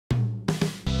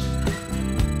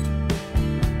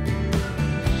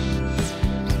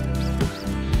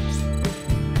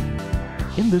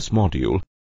In this module,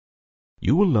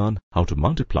 you will learn how to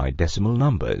multiply decimal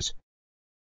numbers.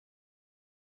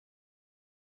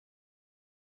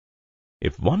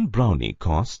 If one brownie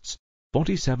costs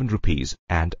 47 rupees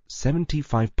and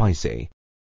 75 paise,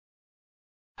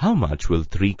 how much will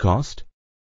 3 cost?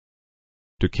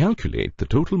 To calculate the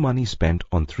total money spent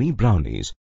on 3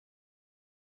 brownies,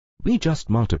 we just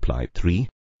multiply 3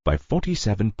 by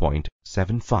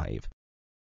 47.75.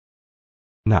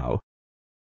 Now,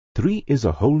 3 is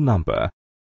a whole number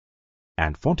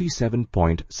and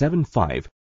 47.75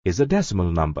 is a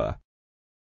decimal number.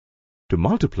 To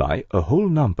multiply a whole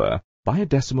number by a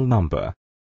decimal number,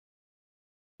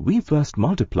 we first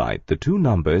multiply the two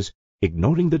numbers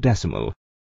ignoring the decimal.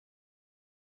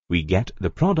 We get the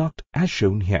product as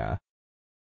shown here.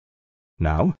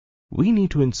 Now, we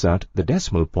need to insert the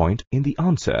decimal point in the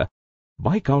answer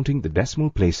by counting the decimal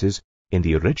places in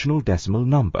the original decimal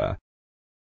number.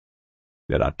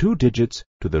 There are 2 digits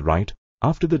to the right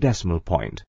after the decimal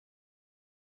point.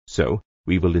 So,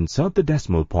 we will insert the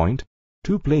decimal point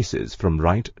 2 places from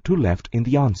right to left in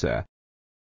the answer.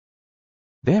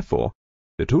 Therefore,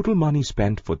 the total money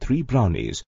spent for 3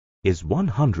 brownies is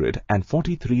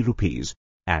 143 rupees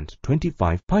and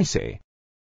 25 paise.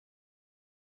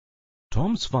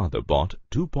 Tom's father bought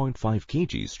 2.5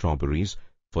 kg strawberries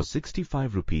for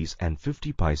 65 rupees and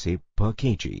 50 paise per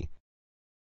kg.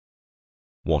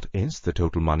 What is the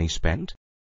total money spent?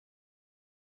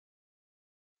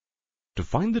 To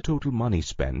find the total money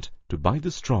spent to buy the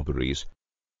strawberries,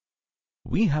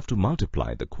 we have to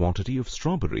multiply the quantity of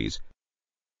strawberries,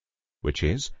 which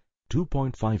is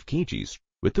 2.5 kgs,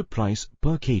 with the price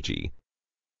per kg,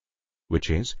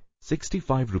 which is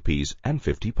 65 rupees and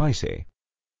 50 paise.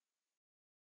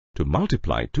 To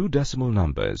multiply 2 decimal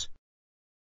numbers,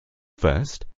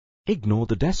 first, ignore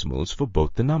the decimals for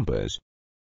both the numbers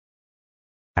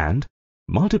and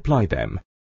multiply them.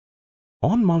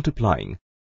 On multiplying,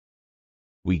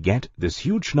 we get this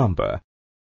huge number,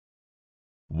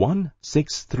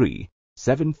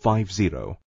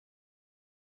 163750.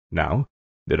 Now,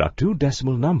 there are 2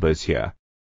 decimal numbers here.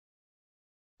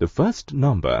 The first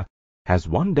number has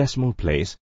 1 decimal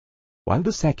place, while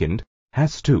the second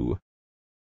has 2.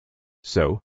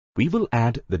 So, we will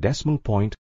add the decimal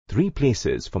point 3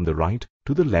 places from the right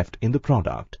to the left in the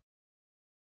product.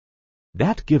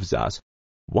 That gives us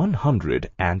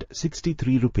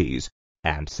 163 rupees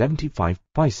and 75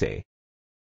 paise.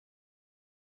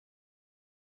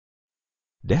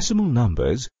 Decimal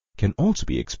numbers can also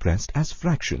be expressed as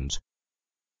fractions.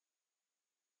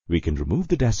 We can remove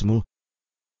the decimal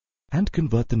and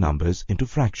convert the numbers into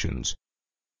fractions.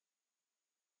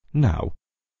 Now,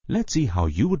 let's see how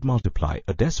you would multiply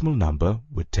a decimal number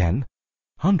with 10,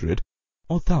 100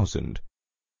 or 1000.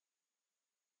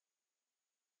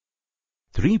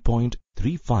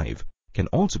 3.35 can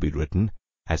also be written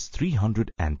as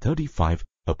 335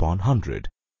 upon 100.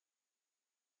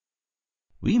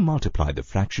 We multiply the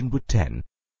fraction with 10,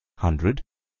 100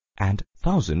 and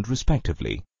 1000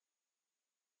 respectively.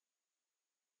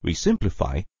 We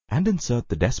simplify and insert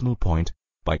the decimal point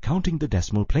by counting the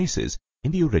decimal places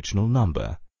in the original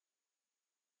number.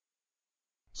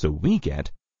 So we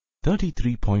get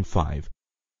 33.5,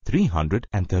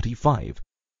 335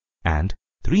 and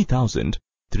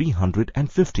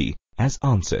 3350 as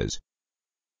answers.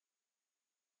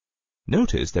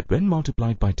 Notice that when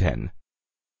multiplied by 10,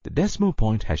 the decimal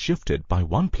point has shifted by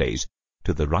 1 place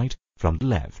to the right from the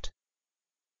left.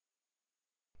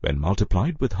 When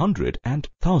multiplied with 100 and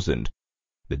 1000,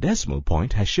 the decimal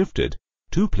point has shifted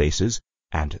 2 places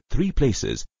and 3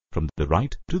 places from the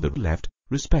right to the left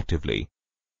respectively.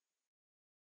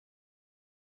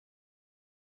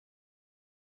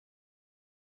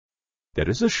 There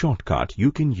is a shortcut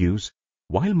you can use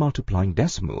while multiplying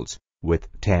decimals with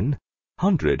 10,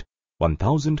 100,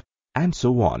 1000 and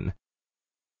so on.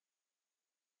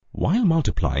 While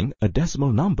multiplying a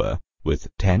decimal number with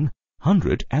 10,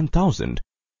 100 and 1000,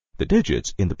 the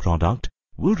digits in the product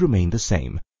will remain the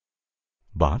same,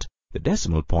 but the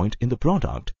decimal point in the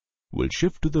product will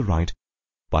shift to the right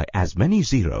by as many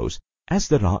zeros as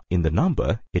there are in the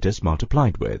number it is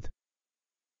multiplied with.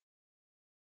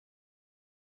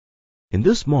 In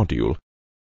this module,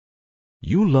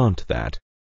 you learnt that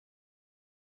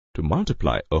to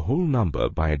multiply a whole number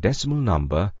by a decimal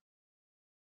number,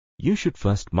 you should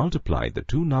first multiply the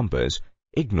 2 numbers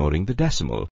ignoring the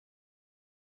decimal.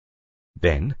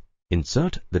 Then,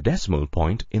 insert the decimal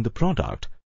point in the product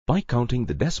by counting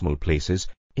the decimal places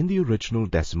in the original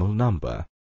decimal number.